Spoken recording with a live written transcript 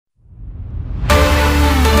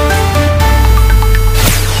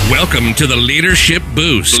Welcome to the Leadership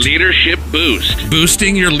Boost. Leadership Boost.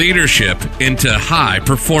 Boosting your leadership into high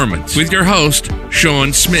performance with your host,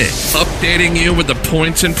 Sean Smith. Updating you with the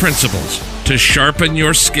points and principles to sharpen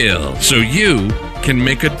your skill so you can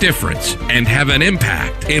make a difference and have an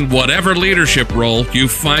impact in whatever leadership role you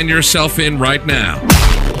find yourself in right now.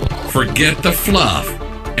 Forget the fluff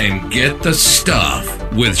and get the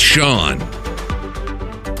stuff with Sean.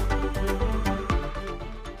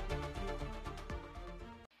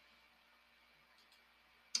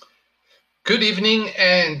 Good evening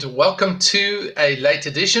and welcome to a late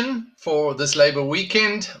edition for this Labor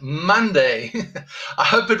weekend, Monday. I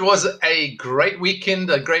hope it was a great weekend,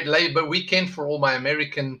 a great Labor weekend for all my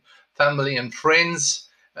American family and friends.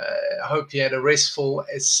 I hope you had a restful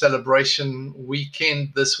celebration weekend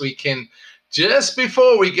this weekend, just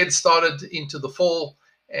before we get started into the fall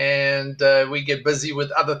and we get busy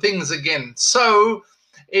with other things again. So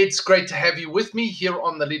it's great to have you with me here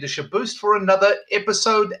on the Leadership Boost for another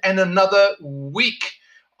episode and another week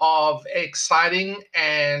of exciting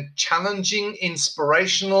and challenging,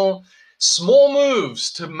 inspirational, small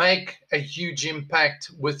moves to make a huge impact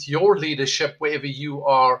with your leadership wherever you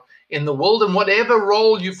are in the world and whatever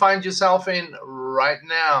role you find yourself in right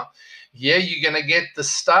now. Yeah, you're going to get the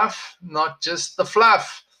stuff, not just the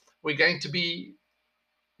fluff. We're going to be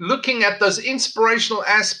looking at those inspirational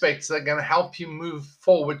aspects that are going to help you move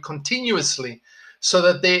forward continuously so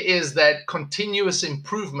that there is that continuous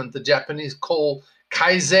improvement. The Japanese call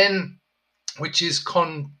Kaizen, which is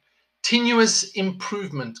continuous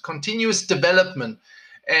improvement, continuous development.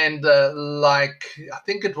 And like I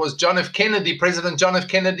think it was John F. Kennedy, President John F.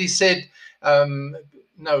 Kennedy said,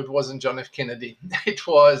 no, it wasn't John F. Kennedy. It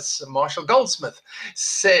was Marshall Goldsmith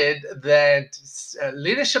said that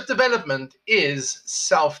leadership development is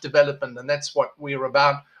self-development, and that's what we're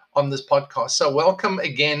about on this podcast. So welcome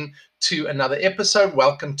again to another episode.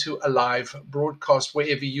 Welcome to a live broadcast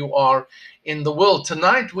wherever you are in the world.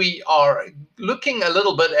 Tonight we are looking a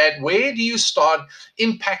little bit at where do you start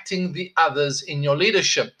impacting the others in your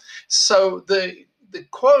leadership. So the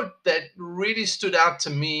quote that really stood out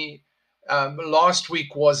to me last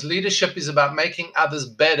week was, leadership is about making others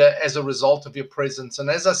better as a result of your presence. And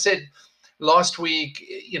as I said last week,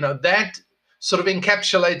 that sort of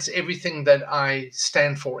encapsulates everything that I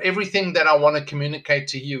stand for. Everything that I want to communicate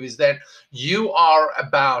to you is that you are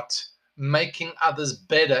about making others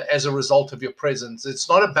better as a result of your presence. It's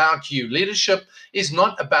not about you. Leadership is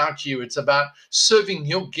not about you. It's about serving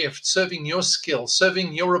your gift, serving your skill,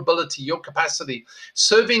 serving your ability, your capacity,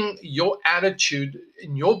 serving your attitude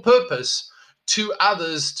and your purpose to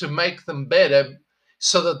others to make them better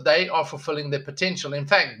so that they are fulfilling their potential. In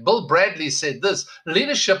fact, Bill Bradley said this: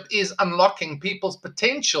 leadership is unlocking people's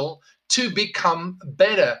potential to become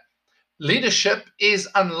better. Leadership is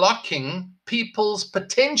unlocking people's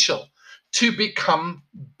potential to become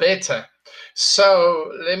better.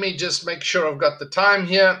 So let me just make sure I've got the time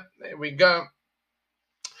here. There we go.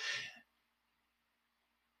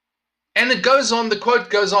 And it goes on, the quote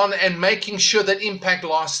goes on, and making sure that impact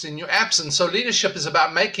lasts in your absence. So leadership is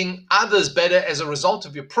about making others better as a result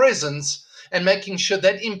of your presence and making sure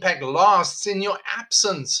that impact lasts in your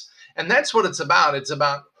absence. And that's what it's about. It's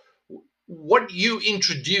about what you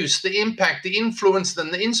introduce, the impact, the influence,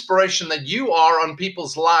 and the inspiration that you are on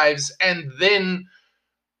people's lives, and then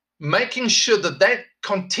making sure that that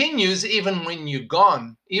continues even when you're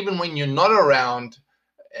gone, even when you're not around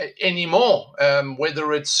anymore,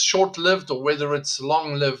 whether it's short-lived or whether it's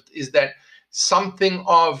long-lived, is that something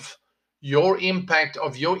of your impact,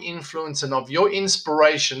 of your influence, and of your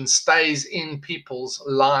inspiration stays in people's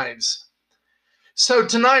lives. So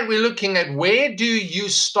tonight we're looking at, where do you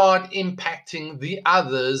start impacting the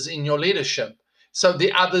others in your leadership? So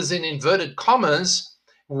the others in inverted commas,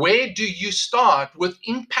 where do you start with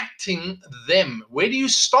impacting them? Where do you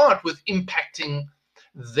start with impacting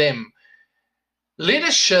them?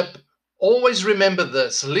 Leadership, always remember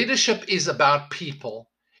this, leadership is about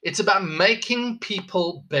people. It's about making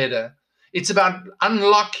people better. It's about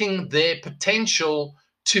unlocking their potential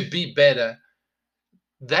to be better.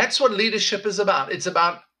 That's what leadership is about. It's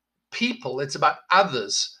about people. It's about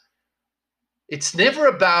others. It's never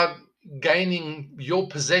about gaining your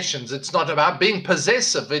possessions. It's not about being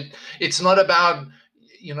possessive. It's not about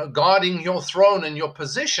guarding your throne and your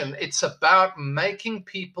position. It's about making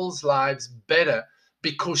people's lives better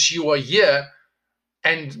because you are here,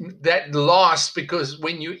 and that lasts because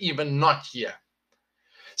when you're even not here.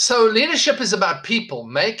 So leadership is about people,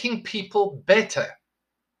 making people better.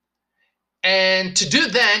 And to do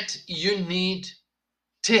that, you need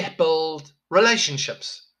to build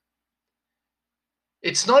relationships.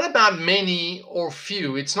 It's not about many or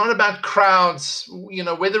few. It's not about crowds,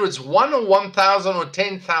 whether it's 1 or 1,000 or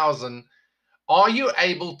 10,000. Are you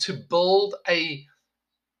able to build a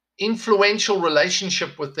influential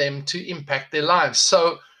relationship with them to impact their lives?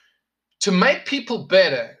 So to make people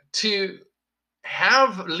better, to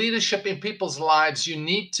have leadership in people's lives, you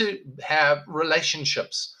need to have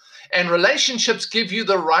relationships. And relationships give you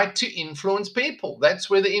the right to influence people. That's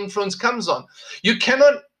where the influence comes on. You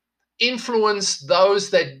cannot influence those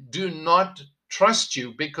that do not trust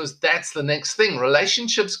you, because that's the next thing.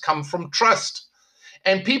 Relationships come from trust.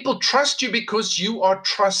 And people trust you because you are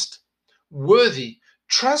trustworthy.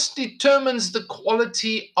 Trust determines the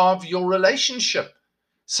quality of your relationship.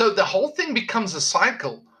 So the whole thing becomes a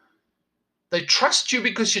cycle. They trust you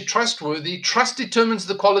because you're trustworthy. Trust determines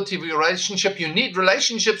the quality of your relationship. You need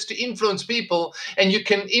relationships to influence people, and you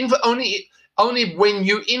can only when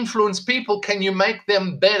you influence people can you make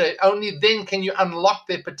them better. Only then can you unlock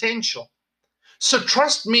their potential. So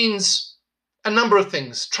trust means a number of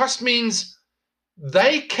things. Trust means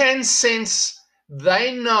they can sense,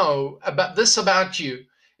 they know about this about you,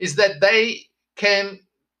 is that they can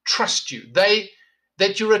trust you.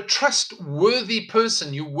 That you're a trustworthy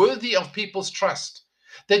person. You're worthy of people's trust.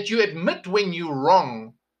 That you admit when you're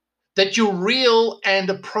wrong. That you're real and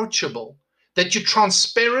approachable. That you're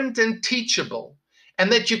transparent and teachable.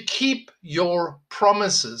 And that you keep your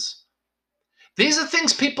promises. These are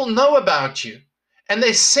things people know about you. And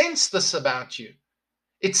they sense this about you.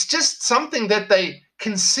 It's just something that they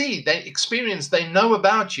can see, they experience, they know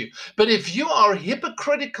about you. But if you are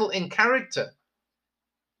hypocritical in character,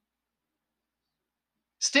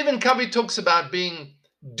 Stephen Covey talks about being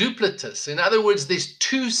duplicitous. In other words, there's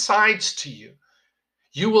two sides to you.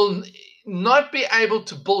 You will not be able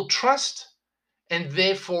to build trust, and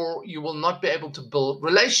therefore you will not be able to build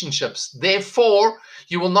relationships. Therefore,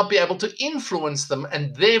 you will not be able to influence them,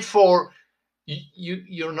 and therefore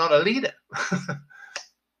you're not a leader.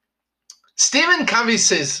 Stephen Covey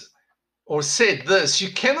says, or said this: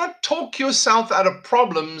 you cannot talk yourself out of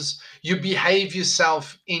problems you behave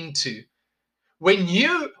yourself into. When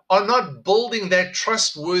you are not building that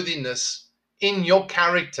trustworthiness in your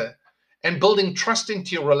character and building trust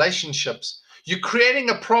into your relationships, you're creating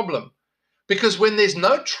a problem. Because when there's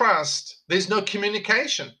no trust, there's no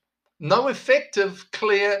communication, no effective,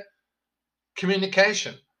 clear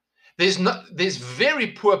communication. There's very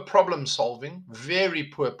poor problem solving, very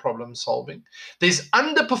poor problem solving. There's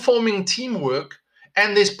underperforming teamwork,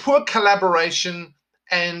 and there's poor collaboration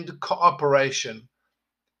and cooperation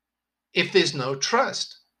if there's no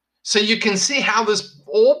trust. So you can see how this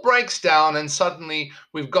all breaks down, and suddenly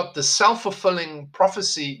we've got the self-fulfilling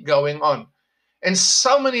prophecy going on. And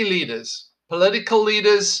so many leaders, political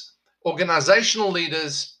leaders, organizational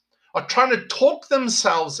leaders, are trying to talk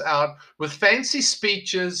themselves out with fancy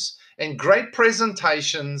speeches and great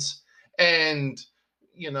presentations and,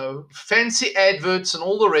 fancy adverts and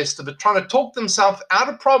all the rest of it, trying to talk themselves out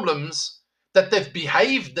of problems that they've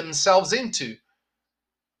behaved themselves into.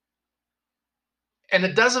 And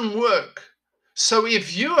it doesn't work. So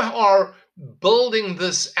if you are building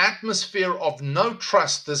this atmosphere of no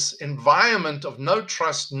trust, this environment of no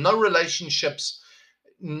trust, no relationships,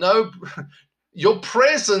 your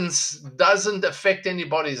presence doesn't affect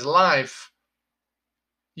anybody's life,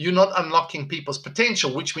 you're not unlocking people's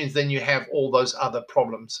potential, which means then you have all those other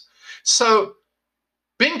problems. So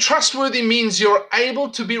being trustworthy means you're able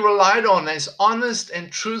to be relied on as honest and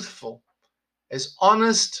truthful, as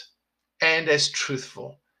honest and as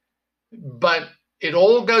truthful. But it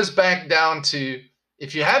all goes back down to,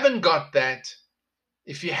 if you haven't got that,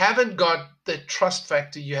 if you haven't got the trust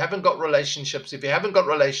factor, you haven't got relationships. If you haven't got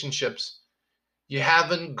relationships, you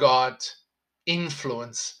haven't got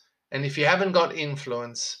influence. And if you haven't got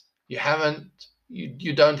influence,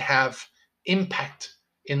 you don't have impact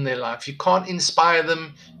in their life. You can't inspire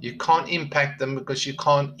them, you can't impact them, because you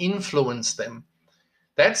can't influence them.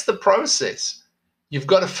 That's the process. You've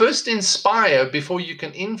got to first inspire before you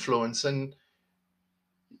can influence, and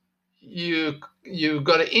you've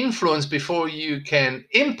got to influence before you can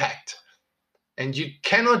impact. And you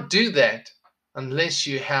cannot do that unless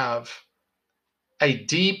you have a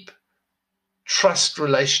deep trust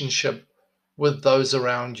relationship with those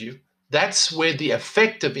around you. That's where the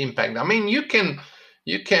effective impact. I mean, you can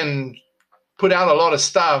put out a lot of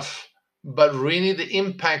stuff, but really the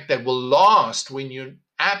impact that will last when you're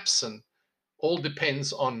absent all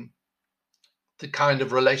depends on the kind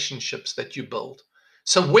of relationships that you build.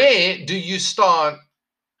 So where do you start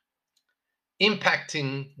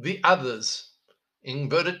impacting the others,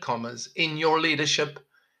 inverted commas, in your leadership?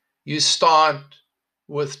 You start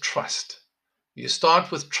with trust. You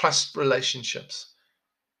start with trust relationships.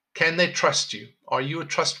 Can they trust you? Are you a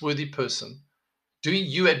trustworthy person? Do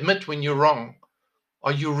you admit when you're wrong?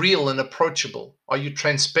 Are you real and approachable? Are you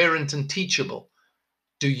transparent and teachable?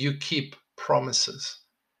 Do you keep promises?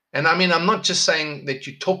 And I mean, I'm not just saying that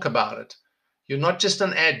you talk about it. You're not just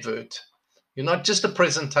an advert. You're not just a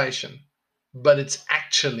presentation, but it's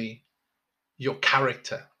actually your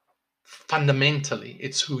character. Fundamentally,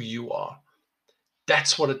 it's who you are.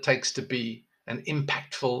 That's what it takes to be an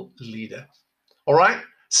impactful leader. All right?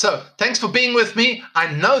 So thanks for being with me. I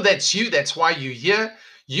know that's you. That's why you're here.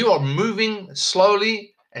 You are moving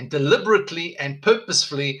slowly and deliberately and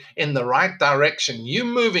purposefully in the right direction. You're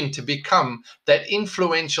moving to become that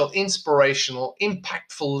influential, inspirational,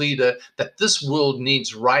 impactful leader that this world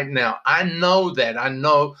needs right now. I know that. I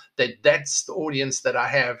know that that's the audience that I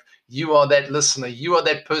have. You are that listener. You are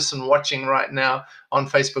that person watching right now on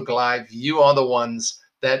Facebook Live. You are the ones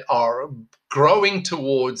that are growing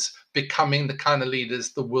towards becoming the kind of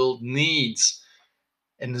leaders the world needs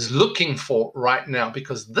and is looking for right now,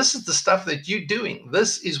 because this is the stuff that you're doing.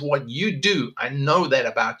 This is what you do. I know that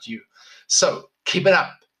about you. So keep it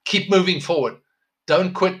up. Keep moving forward.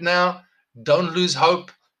 Don't quit now. Don't lose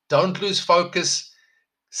hope. Don't lose focus.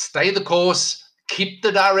 Stay the course. Keep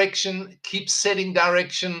the direction. Keep setting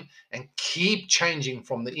direction and keep changing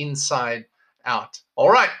from the inside out.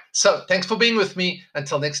 All right. So thanks for being with me.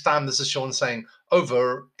 Until next time, this is Sean saying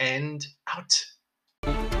over and out.